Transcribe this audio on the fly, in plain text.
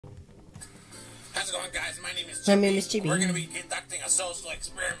it going, guys? My name is Chimpy. My name is Chimpy. We're going to be conducting a social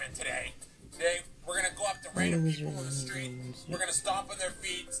experiment today. We're going to go up to random people in the street. We're going to stomp on their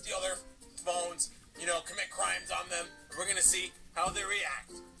feet, steal their phones, commit crimes on them. We're going to see how they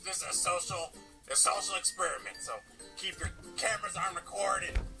react. This is a social experiment. So keep your cameras on record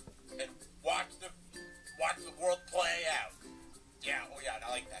and watch the world play out. Yeah, I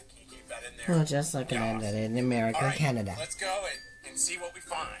like that. Can you keep that in there? Well, just like that in America, right, Canada. Let's go and see what we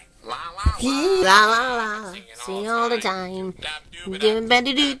find. La la la, sing all the time. Do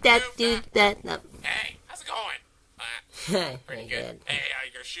better do that, do that. No. Hey, how's it going? Pretty good. Hey,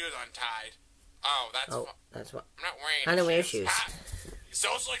 your shoes untied. Oh, that's what. I'm not wearing. I don't wear shoes.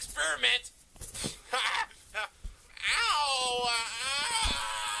 Social experiment. Ow!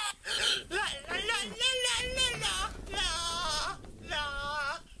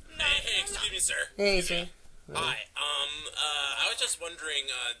 Hey, excuse me, sir. Hey, sir. Hi. I was just wondering.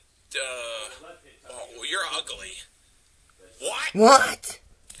 Oh, you're ugly. What? What?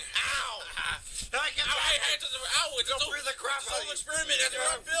 Ow! Ow! It's don't breathe the crap out of you. Experiment. That's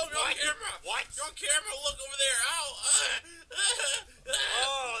what I'm filming on camera. What? You're on camera. Look over there. Ow!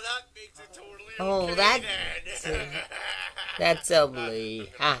 Oh, that makes it totally okay. That's ugly.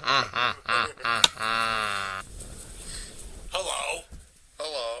 Ha ha ha ha ha ha. Hello.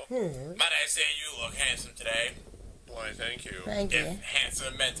 Might I say you look handsome today? Why, thank you. Thank you. If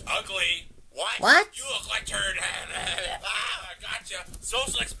handsome meant ugly, what? You look like turd. I gotcha.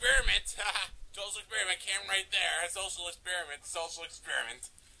 Social experiment. Social experiment. Cam right there. Social experiment.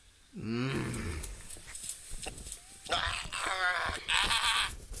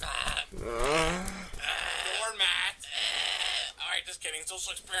 Doormat. Alright, just kidding.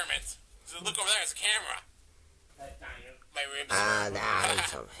 Social experiment. So look over there. It's a camera. My ribs. That's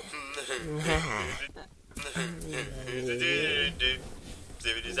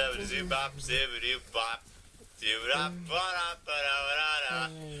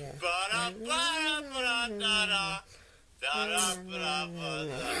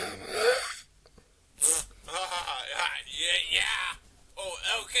yeah. Oh,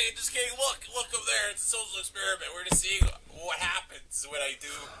 okay, just kidding. Look over there. It's a social experiment. We're gonna see what happens when I do,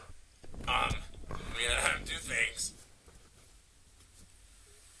 do things.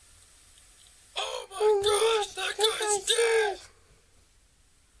 Oh my gosh, that guy's dead!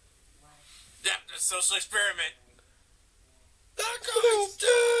 Yep, the social experiment. That guy's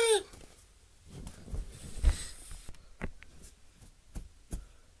dead!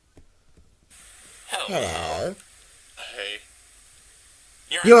 Hello. Hey.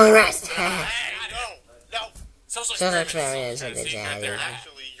 You're arrested. Hey, no. Social experiment is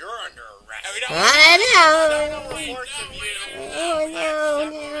Actually, you're under arrest. I know. You.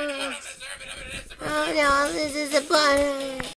 Oh no, this is a bummer.